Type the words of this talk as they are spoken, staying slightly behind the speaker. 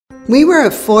We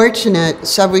were fortunate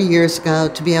several years ago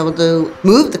to be able to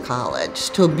move the college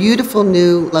to a beautiful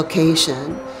new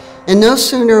location. And no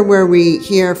sooner were we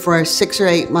here for 6 or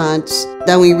 8 months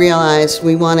than we realized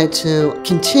we wanted to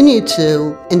continue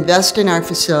to invest in our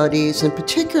facilities, and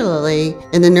particularly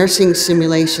in the nursing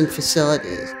simulation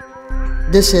facilities.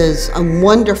 This is a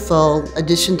wonderful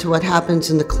addition to what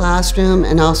happens in the classroom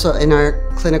and also in our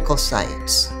clinical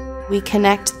sites. We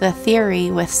connect the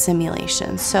theory with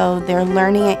simulation, so they're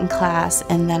learning it in class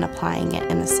and then applying it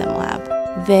in the sim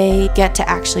lab. They get to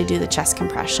actually do the chest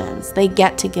compressions. They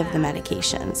get to give the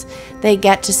medications. They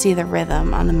get to see the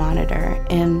rhythm on the monitor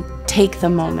and take the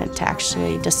moment to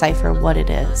actually decipher what it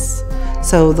is.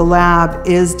 So the lab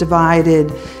is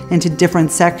divided into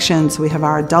different sections. We have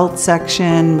our adult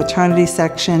section, maternity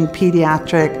section,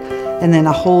 pediatric, and then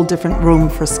a whole different room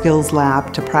for skills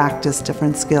lab to practice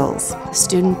different skills. The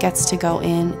student gets to go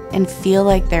in and feel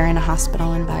like they're in a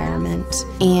hospital environment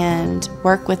and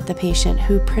work with the patient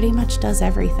who pretty much does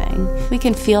everything. We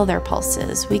can feel their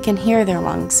pulses, we can hear their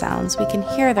lung sounds, we can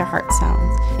hear their heart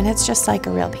sounds, and it's just like a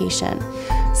real patient.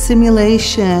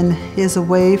 Simulation is a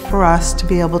way for us to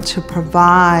be able to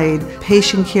provide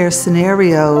patient care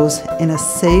scenarios in a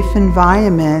safe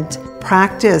environment,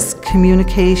 practice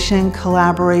communication,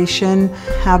 collaboration,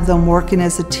 have them working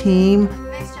as a team.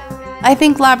 I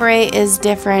think Labouré is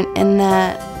different in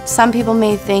that some people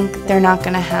may think they're not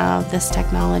going to have this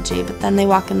technology, but then they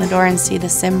walk in the door and see the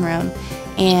sim room,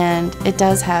 and it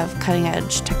does have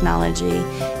cutting-edge technology,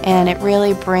 and it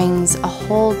really brings a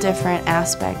whole different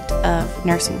aspect of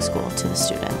nursing school to the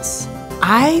students.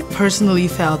 I personally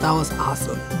felt that was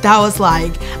awesome. That was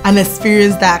like an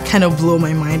experience that kind of blew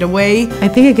my mind away. I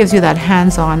think it gives you that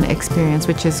hands-on experience,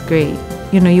 which is great.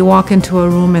 You know, you walk into a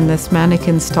room and this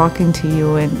mannequin's talking to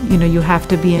you, and you know, you have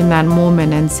to be in that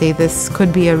moment and say, this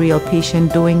could be a real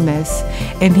patient doing this.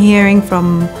 And hearing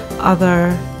from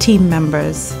other team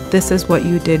members, this is what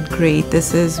you did great,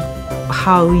 this is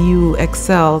how you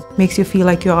excel, makes you feel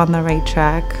like you're on the right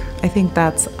track. I think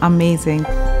that's amazing.